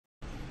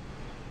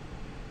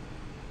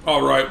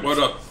All right, what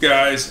up,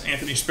 guys?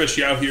 Anthony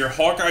Special here,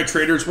 Hawkeye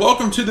Traders.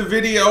 Welcome to the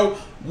video.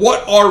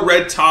 What are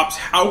red tops?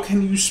 How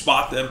can you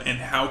spot them? And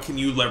how can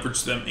you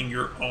leverage them in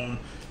your own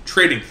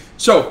trading?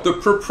 So the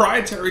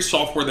proprietary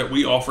software that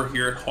we offer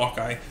here at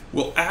Hawkeye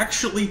will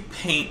actually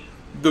paint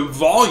the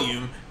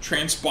volume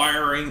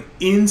transpiring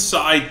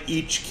inside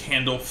each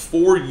candle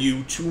for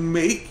you to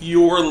make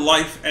your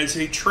life as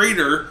a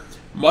trader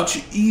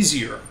much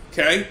easier,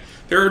 okay?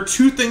 There are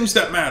two things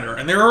that matter,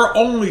 and there are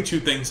only two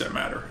things that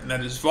matter, and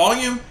that is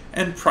volume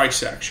and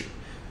price action.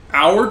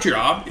 Our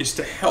job is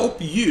to help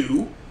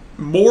you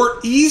more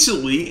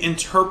easily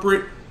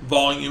interpret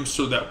volume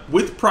so that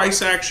with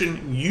price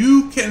action,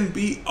 you can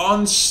be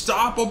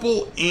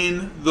unstoppable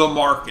in the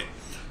market.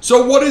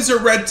 So what is a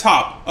red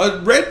top? A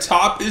red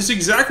top is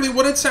exactly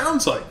what it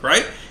sounds like,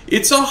 right?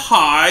 It's a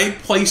high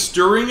placed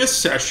during a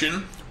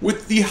session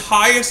with the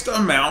highest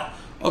amount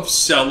of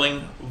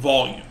selling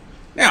volume.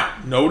 Now,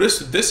 notice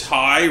this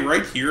high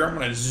right here. I'm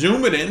going to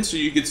zoom it in so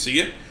you can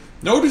see it.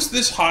 Notice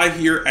this high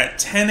here at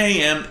 10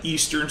 a.m.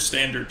 Eastern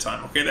Standard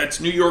Time. Okay, that's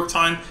New York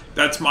time.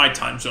 That's my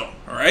time zone.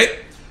 All right.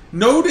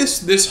 Notice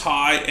this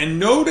high and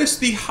notice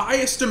the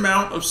highest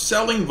amount of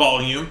selling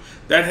volume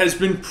that has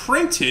been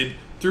printed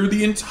through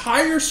the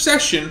entire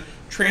session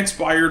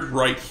transpired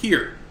right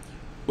here.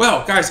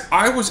 Well, guys,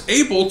 I was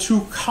able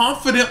to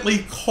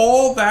confidently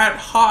call that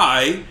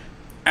high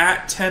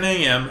at 10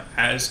 a.m.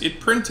 as it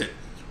printed.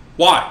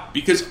 Why?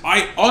 Because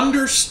I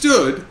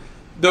understood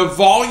the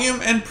volume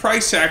and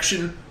price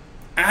action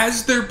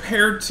as they're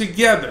paired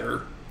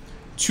together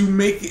to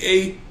make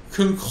a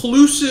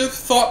conclusive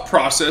thought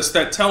process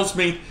that tells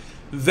me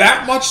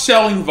that much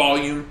selling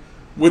volume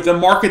with a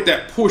market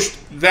that pushed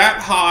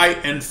that high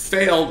and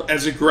failed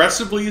as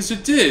aggressively as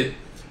it did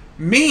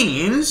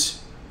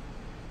means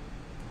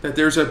that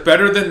there's a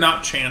better than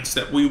not chance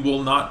that we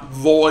will not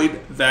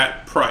void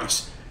that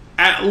price,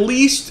 at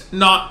least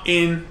not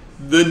in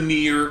the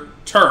near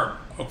term,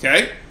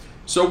 okay?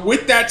 So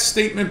with that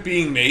statement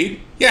being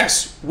made,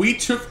 yes, we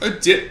took a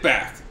dip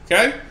back,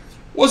 okay?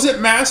 Was it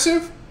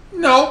massive?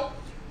 No.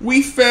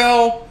 We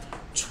fell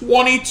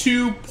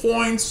 22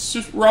 points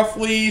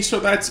roughly, so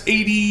that's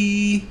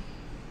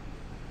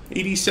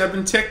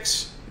 87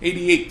 ticks,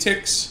 88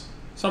 ticks,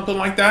 something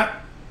like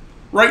that,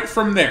 right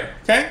from there,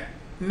 okay?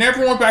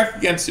 Never went back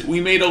against it.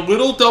 We made a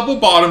little double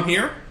bottom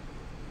here,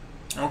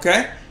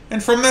 okay?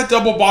 And from that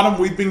double bottom,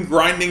 we've been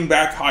grinding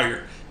back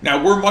higher.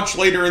 Now, we're much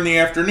later in the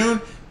afternoon.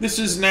 This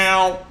is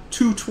now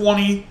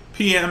 2:20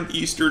 p.m.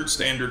 Eastern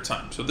Standard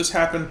Time. So this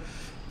happened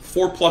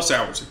 4+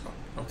 hours ago,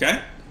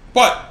 okay?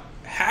 But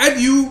had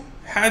you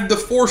had the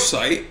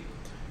foresight,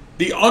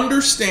 the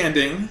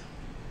understanding,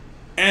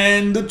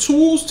 and the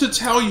tools to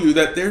tell you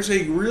that there's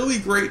a really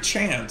great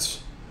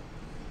chance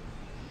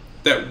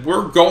that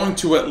we're going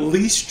to at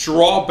least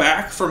draw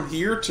back from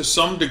here to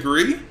some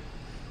degree,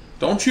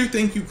 don't you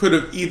think you could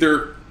have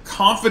either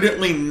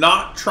confidently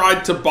not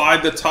tried to buy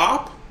the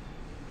top,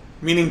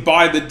 meaning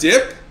buy the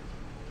dip,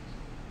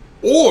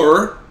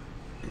 or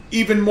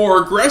even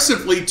more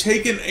aggressively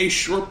taken a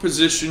short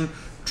position,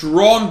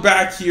 drawn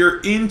back here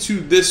into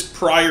this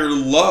prior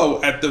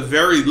low at the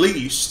very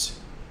least,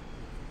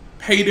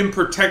 paid and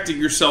protected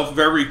yourself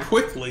very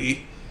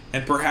quickly,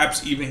 and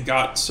perhaps even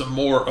got some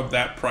more of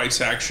that price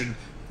action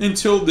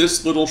until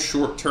this little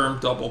short-term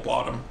double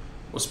bottom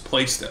was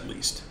placed at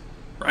least,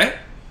 right?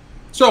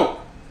 So,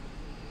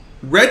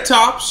 red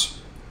tops,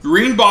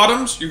 green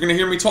bottoms, you're going to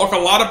hear me talk a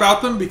lot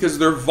about them because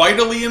they're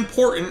vitally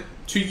important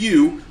to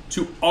you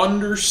to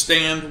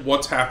understand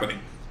what's happening.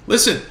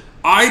 Listen,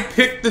 I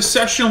picked the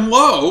session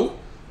low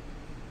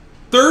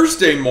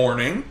Thursday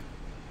morning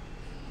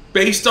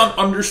based on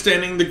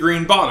understanding the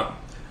green bottom.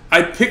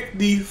 I picked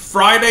the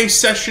Friday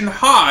session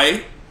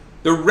high,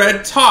 the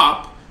red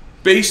top,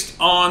 based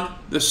on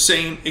the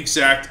same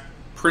exact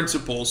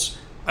principles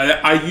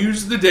I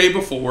used the day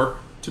before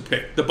to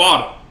pick the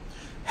bottom.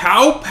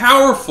 How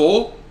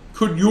powerful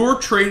could your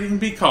trading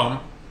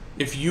become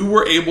if you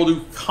were able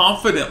to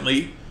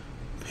confidently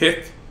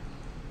pick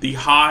the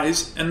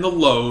highs and the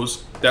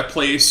lows that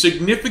play a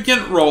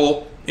significant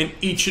role in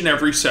each and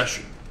every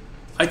session?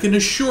 I can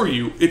assure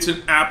you it's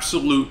an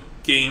absolute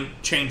game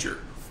changer.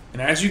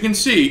 And as you can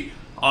see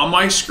on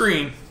my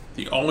screen,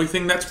 the only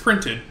thing that's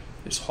printed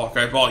is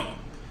Hawkeye volume.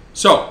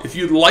 So if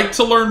you'd like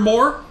to learn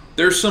more,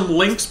 there's some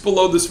links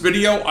below this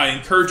video. I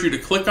encourage you to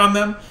click on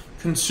them,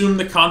 consume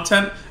the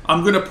content.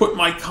 I'm going to put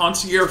my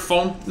concierge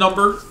phone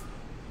number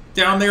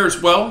down there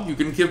as well. You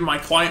can give my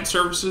client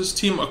services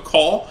team a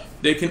call.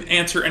 They can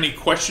answer any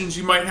questions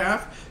you might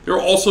have. There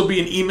will also be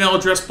an email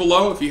address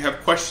below. If you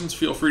have questions,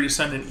 feel free to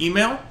send an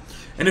email.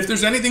 And if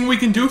there's anything we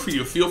can do for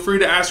you, feel free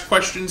to ask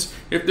questions.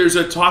 If there's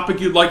a topic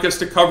you'd like us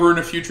to cover in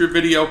a future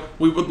video,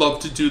 we would love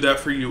to do that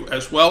for you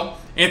as well.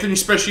 Anthony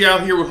Special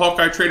here with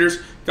Hawkeye Traders.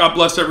 God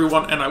bless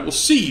everyone, and I will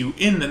see you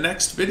in the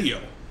next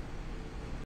video.